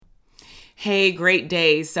Hey, great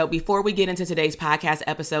day. So before we get into today's podcast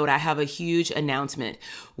episode, I have a huge announcement.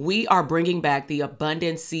 We are bringing back the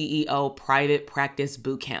Abundance CEO Private Practice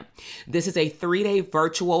Bootcamp. This is a 3-day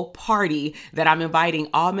virtual party that I'm inviting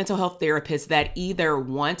all mental health therapists that either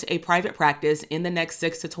want a private practice in the next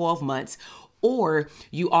 6 to 12 months, or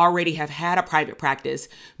you already have had a private practice,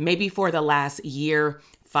 maybe for the last year,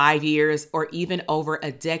 5 years, or even over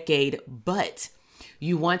a decade, but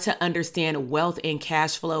you want to understand wealth and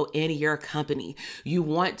cash flow in your company. You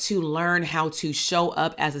want to learn how to show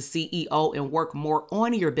up as a CEO and work more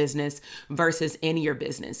on your business versus in your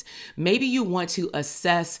business. Maybe you want to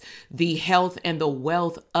assess the health and the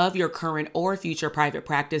wealth of your current or future private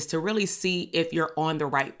practice to really see if you're on the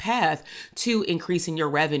right path to increasing your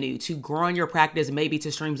revenue, to growing your practice, maybe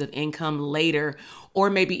to streams of income later, or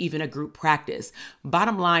maybe even a group practice.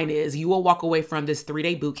 Bottom line is you will walk away from this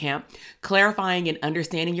 3-day bootcamp clarifying and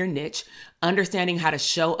understanding your niche, understanding how to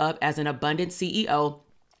show up as an abundant CEO,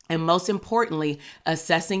 and most importantly,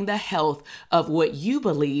 assessing the health of what you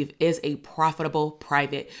believe is a profitable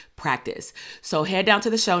private practice. So head down to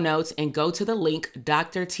the show notes and go to the link,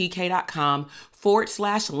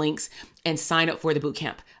 drtk.com/links, and sign up for the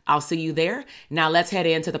bootcamp. I'll see you there. Now let's head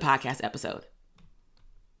into the podcast episode.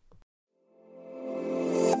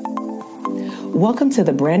 Welcome to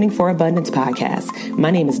the Branding for Abundance podcast. My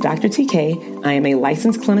name is Dr. TK. I am a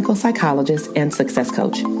licensed clinical psychologist and success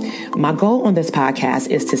coach. My goal on this podcast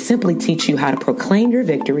is to simply teach you how to proclaim your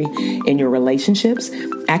victory in your relationships,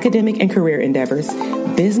 academic and career endeavors,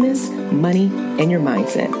 business, money, and your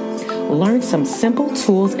mindset. Learn some simple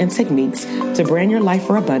tools and techniques to brand your life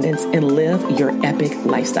for abundance and live your epic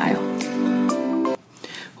lifestyle.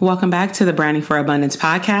 Welcome back to the Branding for Abundance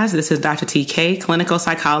podcast. This is Dr. TK, clinical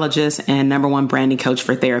psychologist and #1 branding coach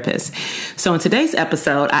for therapists. So in today's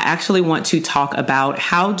episode, I actually want to talk about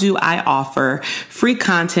how do I offer free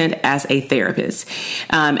content as a therapist.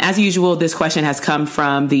 As usual, this question has come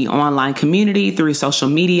from the online community through social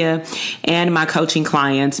media and my coaching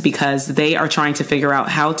clients because they are trying to figure out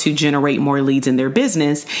how to generate more leads in their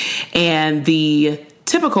business. And the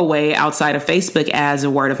typical way outside of Facebook as a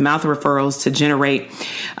word of mouth referrals to generate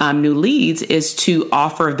new leads is to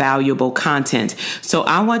offer valuable content. So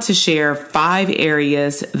I want to share 5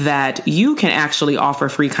 areas that you can actually offer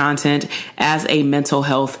free content as a mental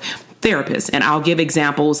health therapist. And I'll give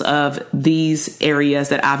examples of these areas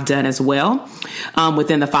that I've done as well.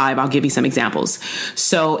 Within the 5, I'll give you some examples.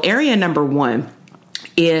 So area number 1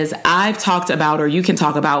 is I've talked about, or you can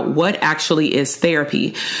talk about, what actually is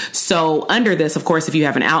therapy. So under this, of course, if you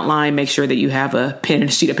have an outline, make sure that you have a pen and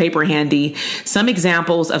a sheet of paper handy. Some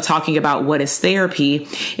examples of talking about what is therapy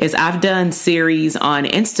is I've done series on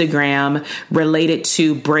Instagram related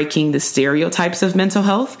to breaking the stereotypes of mental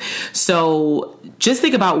health. So just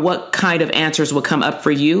think about what kind of answers would come up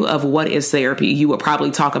for you of what is therapy. You would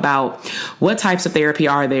probably talk about what types of therapy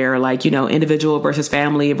are there, like, individual versus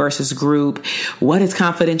family versus group. What is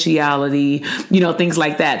confidentiality, things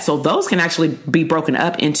like that. So those can actually be broken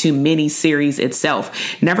up into mini series itself.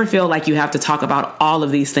 Never feel like you have to talk about all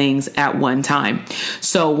of these things at one time.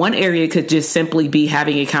 So one area could just simply be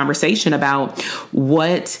having a conversation about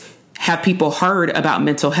what have people heard about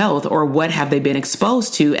mental health, or what have they been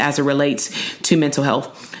exposed to as it relates to mental health.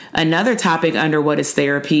 Another topic under what is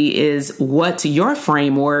therapy is what's your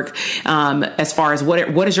framework as far as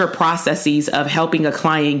what is your processes of helping a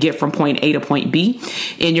client get from point A to point B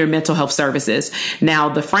in your mental health services. Now,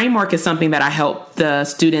 the framework is something that I help the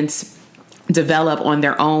students develop on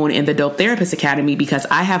their own in the Dope Therapist Academy, because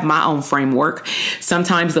I have my own framework.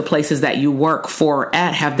 Sometimes the places that you work for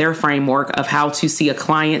at have their framework of how to see a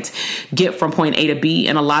client get from point A to B.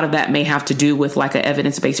 And a lot of that may have to do with like an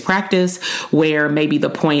evidence-based practice, where maybe the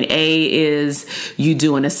point A is you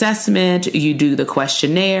do an assessment, you do the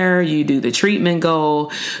questionnaire, you do the treatment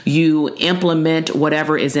goal, you implement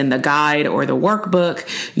whatever is in the guide or the workbook,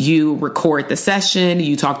 you record the session,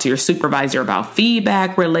 you talk to your supervisor about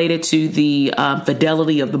feedback related to the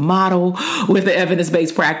fidelity of the model with the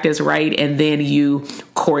evidence-based practice, right? And then you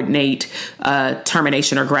coordinate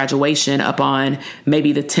termination or graduation upon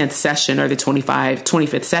maybe the 10th session or the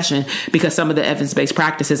 25th session, because some of the evidence-based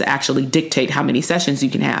practices actually dictate how many sessions you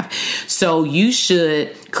can have. So you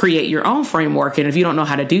should create your own framework. And if you don't know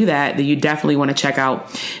how to do that, then you definitely want to check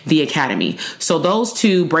out the Academy. So those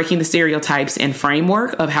two, breaking the stereotypes and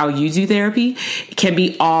framework of how you do therapy, can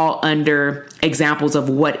be all under examples of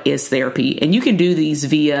what is therapy. And you can do these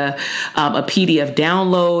via a PDF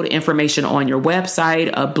download, information on your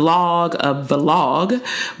website, a blog, a vlog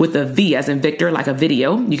with a V as in Victor, like a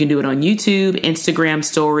video. You can do it on YouTube, Instagram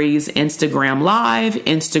stories, Instagram live,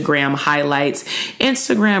 Instagram highlights,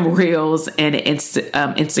 Instagram reels, and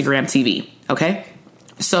Instagram TV. Okay.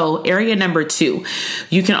 So area number 2,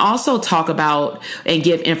 you can also talk about and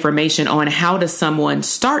give information on how does someone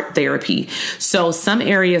start therapy. So some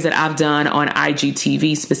areas that I've done on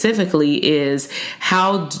IGTV specifically is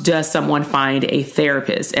how does someone find a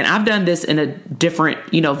therapist? And I've done this in a different,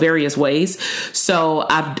 various ways. So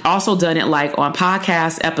I've also done it like on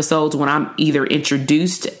podcast episodes when I'm either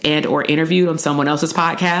introduced and or interviewed on someone else's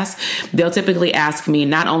podcast. They'll typically ask me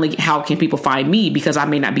not only how can people find me because I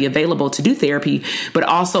may not be available to do therapy,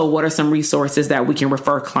 but also what are some resources that we can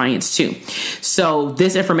refer clients to. So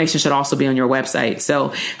this information should also be on your website.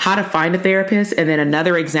 So how to find a therapist. And then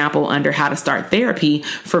another example under how to start therapy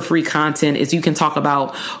for free content is you can talk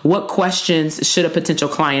about what questions should a potential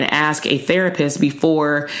client ask a therapist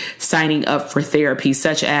before signing up for therapy,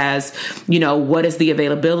 such as, what is the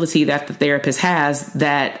availability that the therapist has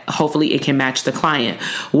that hopefully it can match the client?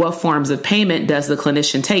 What forms of payment does the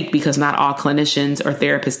clinician take? Because not all clinicians or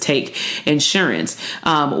therapists take insurance.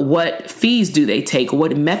 What fees do they take?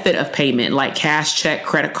 What method of payment, like cash, check,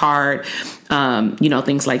 credit card,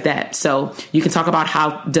 things like that. So you can talk about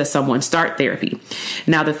how does someone start therapy.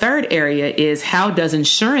 Now, the third area is how does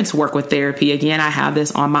insurance work with therapy? Again, I have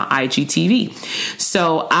this on my IGTV.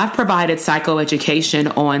 So I've provided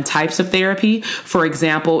psychoeducation on types of therapy. For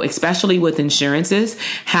example, especially with insurances,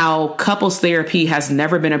 how couples therapy has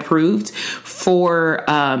never been approved for,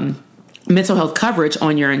 mental health coverage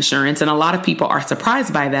on your insurance. And a lot of people are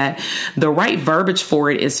surprised by that. The right verbiage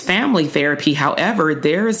for it is family therapy. However,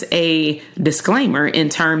 there's a disclaimer in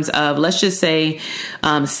terms of, let's just say,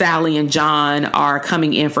 Sally and John are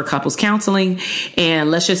coming in for couples counseling.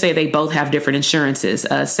 And let's just say they both have different insurances.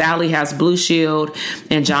 Sally has Blue Shield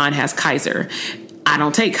and John has Kaiser. I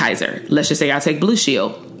don't take Kaiser. Let's just say I take Blue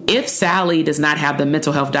Shield. If Sally does not have the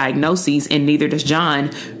mental health diagnoses and neither does John,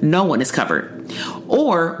 no one is covered.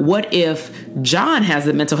 Or what if John has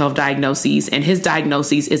the mental health diagnoses and his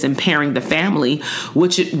diagnoses is impairing the family,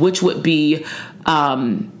 which would be,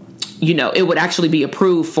 it would actually be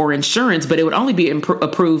approved for insurance, but it would only be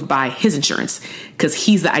approved by his insurance because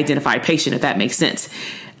he's the identified patient, if that makes sense.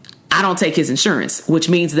 I don't take his insurance, which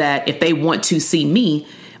means that if they want to see me,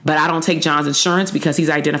 but I don't take John's insurance because he's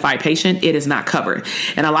identified patient, it is not covered.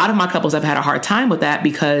 And a lot of my couples have had a hard time with that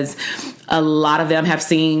because a lot of them have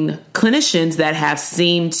seen clinicians that have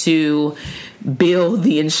seemed to bill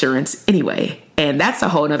the insurance anyway. And that's a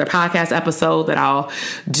whole nother podcast episode that I'll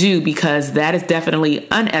do because that is definitely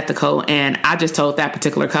unethical. And I just told that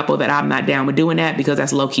particular couple that I'm not down with doing that because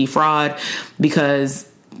that's low key fraud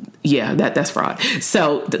because that's fraud.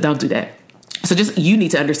 So don't do that. So you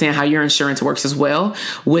need to understand how your insurance works as well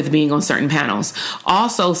with being on certain panels.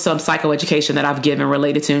 Also, some psychoeducation that I've given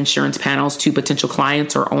related to insurance panels to potential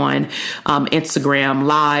clients or on Instagram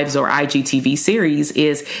lives or IGTV series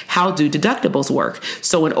is how do deductibles work?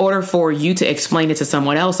 So in order for you to explain it to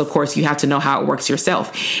someone else, of course, you have to know how it works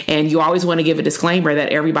yourself. And you always want to give a disclaimer that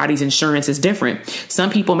everybody's insurance is different.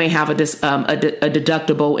 Some people may have a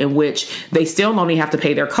deductible in which they still only have to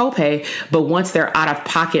pay their copay, but once their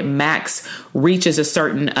out-of-pocket max reaches a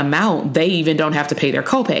certain amount, they even don't have to pay their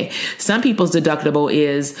copay. Some people's deductible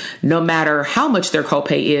is no matter how much their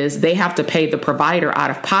copay is, they have to pay the provider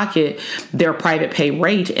out of pocket their private pay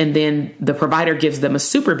rate. And then the provider gives them a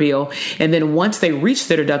super bill. And then once they reach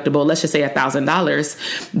their deductible, let's just say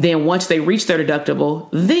 $1,000, then once they reach their deductible,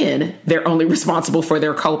 then they're only responsible for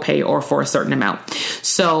their copay or for a certain amount.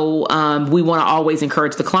 So we want to always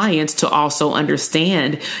encourage the clients to also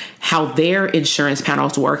understand how their insurance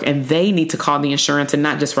panels work, and they need to call the insurance and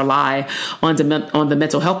not just rely on the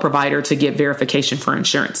mental health provider to get verification for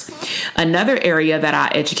insurance. Another area that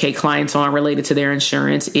I educate clients on related to their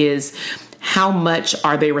insurance is how much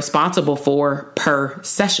are they responsible for per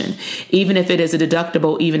session? Even if it is a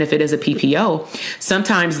deductible, even if it is a PPO,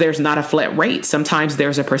 sometimes there's not a flat rate. Sometimes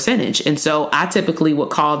there's a percentage. And so I typically would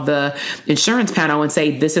call the insurance panel and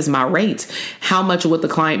say, this is my rate. How much would the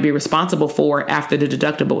client be responsible for after the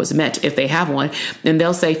deductible is met, if they have one? And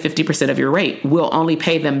they'll say 50% of your rate. We'll only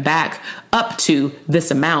pay them back up to this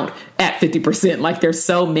amount at 50%. Like there's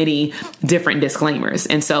so many different disclaimers.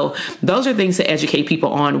 And so those are things to educate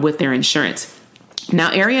people on with their insurance.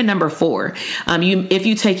 Now, area number 4, if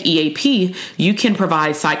you take EAP, you can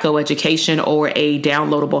provide psychoeducation or a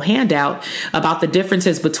downloadable handout about the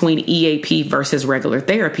differences between EAP versus regular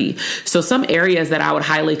therapy. So some areas that I would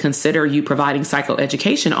highly consider you providing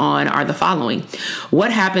psychoeducation on are the following.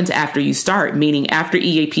 What happens after you start? Meaning after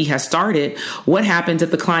EAP has started, what happens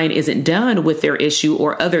if the client isn't done with their issue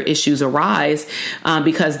or other issues arise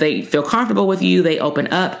because they feel comfortable with you, they open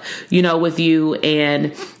up, with you,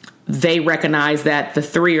 and they recognize that the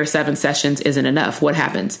 3 or 7 sessions isn't enough. What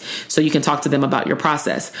happens? So you can talk to them about your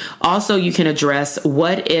process. Also, you can address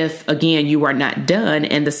what if, again, you are not done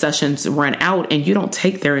and the sessions run out and you don't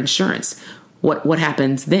take their insurance. What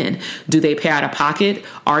happens then? Do they pay out of pocket?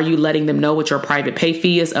 Are you letting them know what your private pay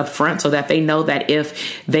fee is up front so that they know that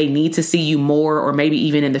if they need to see you more or maybe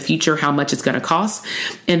even in the future, how much it's going to cost?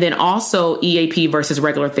 And then also EAP versus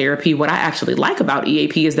regular therapy. What I actually like about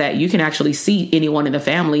EAP is that you can actually see anyone in the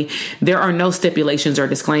family. There are no stipulations or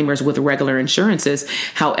disclaimers with regular insurances.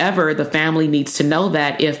 However, the family needs to know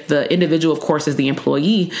that if the individual, of course, is the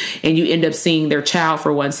employee and you end up seeing their child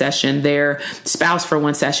for one session, their spouse for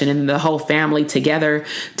one session, and the whole family together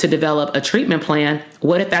to develop a treatment plan.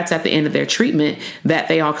 What if that's at the end of their treatment that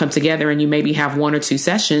they all come together and you maybe have 1 or 2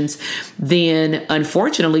 sessions? Then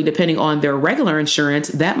unfortunately, depending on their regular insurance,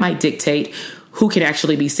 that might dictate who can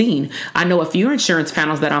actually be seen. I know a few insurance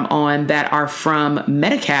panels that I'm on that are from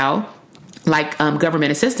Medi-Cal, like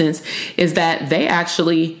government assistance, is that they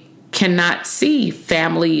actually cannot see a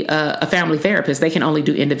family therapist. They can only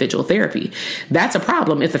do individual therapy. That's a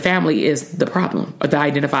problem if the family is the problem or the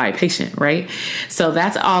identified patient, right? So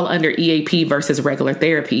that's all under EAP versus regular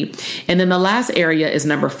therapy. And then the last area is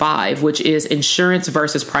number 5, which is insurance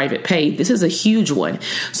versus private pay. This is a huge one.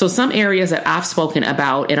 So some areas that I've spoken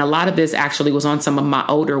about, and a lot of this actually was on some of my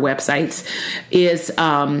older websites, is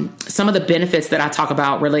some of the benefits that I talk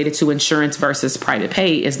about related to insurance versus private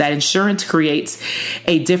pay is that insurance creates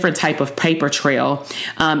a different type of paper trail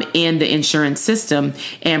in the insurance system,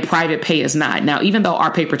 and private pay is not. Now, even though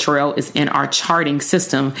our paper trail is in our charting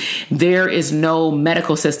system, there is no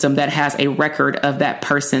medical system that has a record of that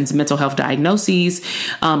person's mental health diagnoses,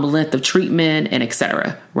 length of treatment, and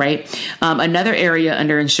etc. Right? Another area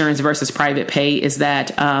under insurance versus private pay is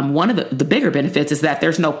that one of the bigger benefits is that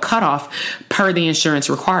there's no cutoff per the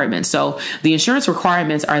insurance requirements. So the insurance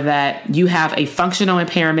requirements are that you have a functional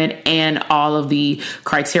impairment and all of the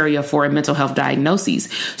criteria for a mental health diagnosis.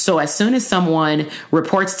 So as soon as someone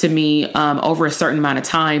reports to me over a certain amount of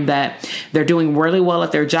time that they're doing really well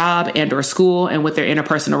at their job and or school and with their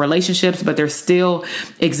interpersonal relationships, but they're still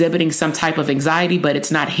exhibiting some type of anxiety, but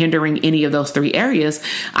it's not hindering any of those 3 areas,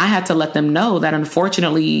 I had to let them know that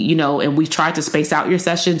unfortunately, and we've tried to space out your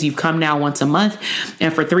sessions. You've come now once a month,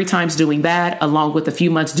 and for 3 times doing that, along with a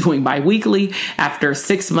few months doing biweekly, after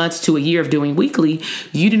 6 months to a year of doing weekly,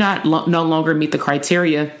 you do not no longer meet the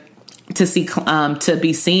criteria to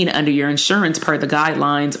be seen under your insurance per the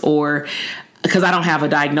guidelines, or because I don't have a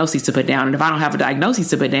diagnosis to put down. And if I don't have a diagnosis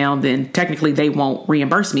to put down, then technically they won't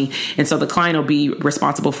reimburse me. And so the client will be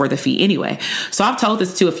responsible for the fee anyway. So I've told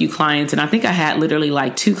this to a few clients, and I think I had literally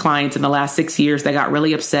like 2 clients in the last 6 years that got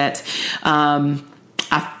really upset.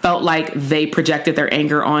 I felt like they projected their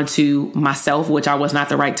anger onto myself, which I was not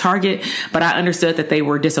the right target, but I understood that they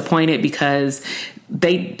were disappointed because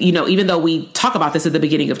they, even though we talk about this at the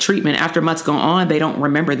beginning of treatment, after months go on, they don't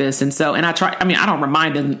remember this. And so, I don't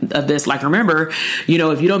remind them of this. Like, remember,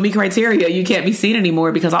 if you don't meet criteria, you can't be seen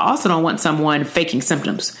anymore, because I also don't want someone faking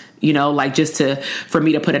symptoms, for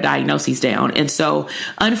me to put a diagnosis down. And so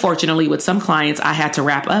unfortunately with some clients, I had to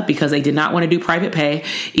wrap up because they did not want to do private pay,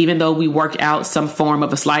 even though we worked out some form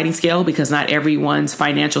of a sliding scale, because not everyone's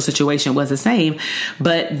financial situation was the same,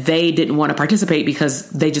 but they didn't want to participate because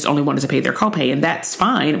they just only wanted to pay their copay. And that's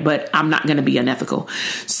fine, but I'm not going to be unethical.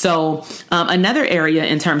 So another area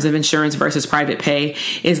in terms of insurance versus private pay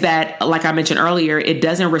is that, like I mentioned earlier, it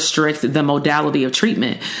doesn't restrict the modality of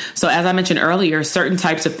treatment. So as I mentioned earlier, certain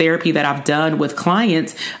types of therapy that I've done with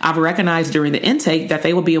clients, I've recognized during the intake that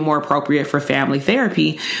they will be more appropriate for family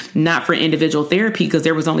therapy, not for individual therapy, because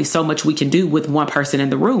there was only so much we can do with one person in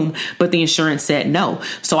the room, but the insurance said no.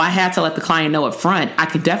 So I had to let the client know up front, I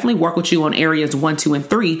could definitely work with you on areas 1, 2, and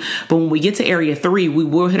 3, but when we get to area 3, we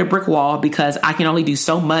will hit a brick wall, because I can only do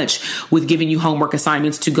so much with giving you homework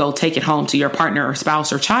assignments to go take it home to your partner or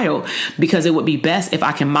spouse or child, because it would be best if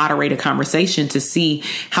I can moderate a conversation to see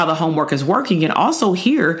how the homework is working, and also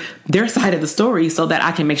hear their side of the story so that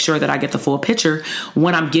I can make sure that I get the full picture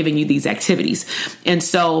when I'm giving you these activities. And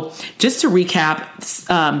so just to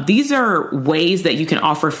recap, these are ways that you can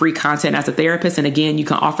offer free content as a therapist. And again, you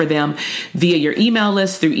can offer them via your email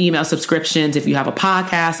list, through email subscriptions. If you have a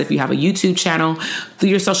podcast, if you have a YouTube channel, through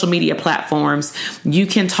your social media platforms, you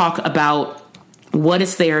can talk about what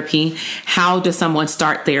is therapy? How does someone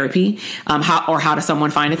start therapy? How does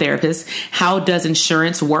someone find a therapist? How does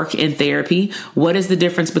insurance work in therapy? What is the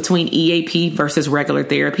difference between EAP versus regular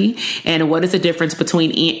therapy? And what is the difference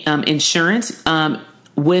between insurance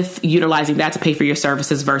with utilizing that to pay for your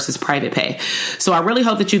services versus private pay? So I really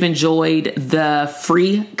hope that you've enjoyed the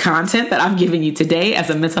free content that I'm giving you today as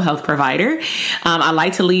a mental health provider. I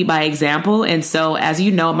like to lead by example. And so, as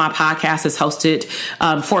you know, my podcast is hosted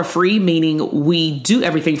for free, meaning we do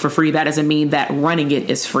everything for free. That doesn't mean that running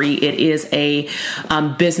it is free. It is a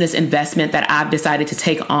business investment that I've decided to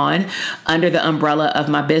take on under the umbrella of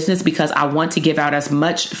my business, because I want to give out as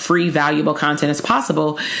much free, valuable content as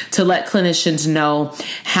possible to let clinicians know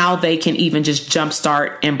how they can even just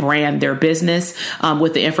jumpstart and brand their business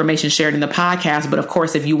with the information shared in the podcast. But of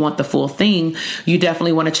course, if you want the full thing, you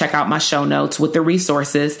definitely want to check out my show notes with the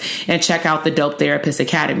resources and check out the Dope Therapist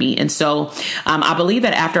Academy. And so I believe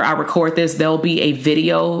that after I record this, there'll be a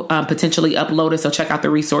video potentially uploaded. So check out the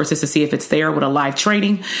resources to see if it's there with a live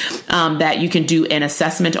training that you can do an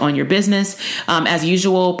assessment on your business. As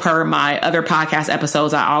usual, per my other podcast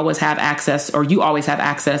episodes, I always have access, or you always have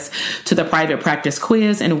access to the private practice quiz,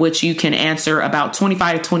 in which you can answer about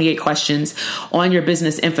 25 to 28 questions on your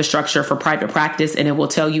business infrastructure for private practice. And it will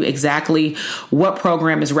tell you exactly what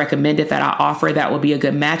program is recommended that I offer that will be a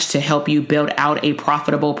good match to help you build out a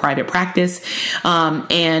profitable private practice.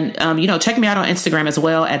 Check me out on Instagram as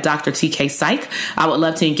well at Dr. TK Psych. I would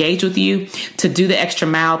love to engage with you. To do the extra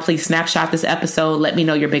mile, please snapshot this episode. Let me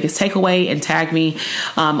know your biggest takeaway and tag me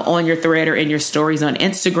on your thread or in your stories on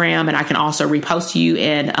Instagram. And I can also repost you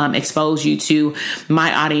and expose you to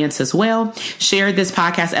my audience as well. Share this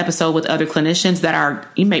podcast episode with other clinicians that are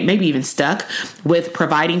maybe even stuck with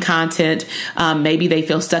providing content. Maybe they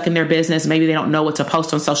feel stuck in their business. Maybe they don't know what to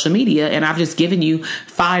post on social media. And I've just given you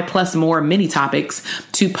 5+ more mini topics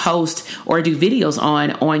to post or do videos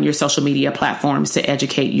on your social media platforms to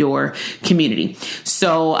educate your community.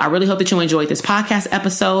 So I really hope that you enjoyed this podcast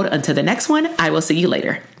episode. Until the next one, I will see you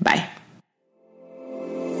later. Bye.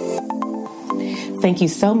 Thank you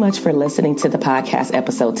so much for listening to the podcast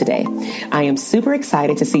episode today. I am super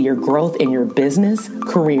excited to see your growth in your business,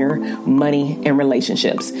 career, money, and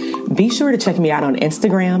relationships. Be sure to check me out on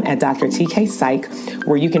Instagram at Dr. TK Psych,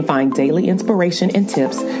 where you can find daily inspiration and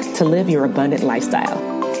tips to live your abundant lifestyle.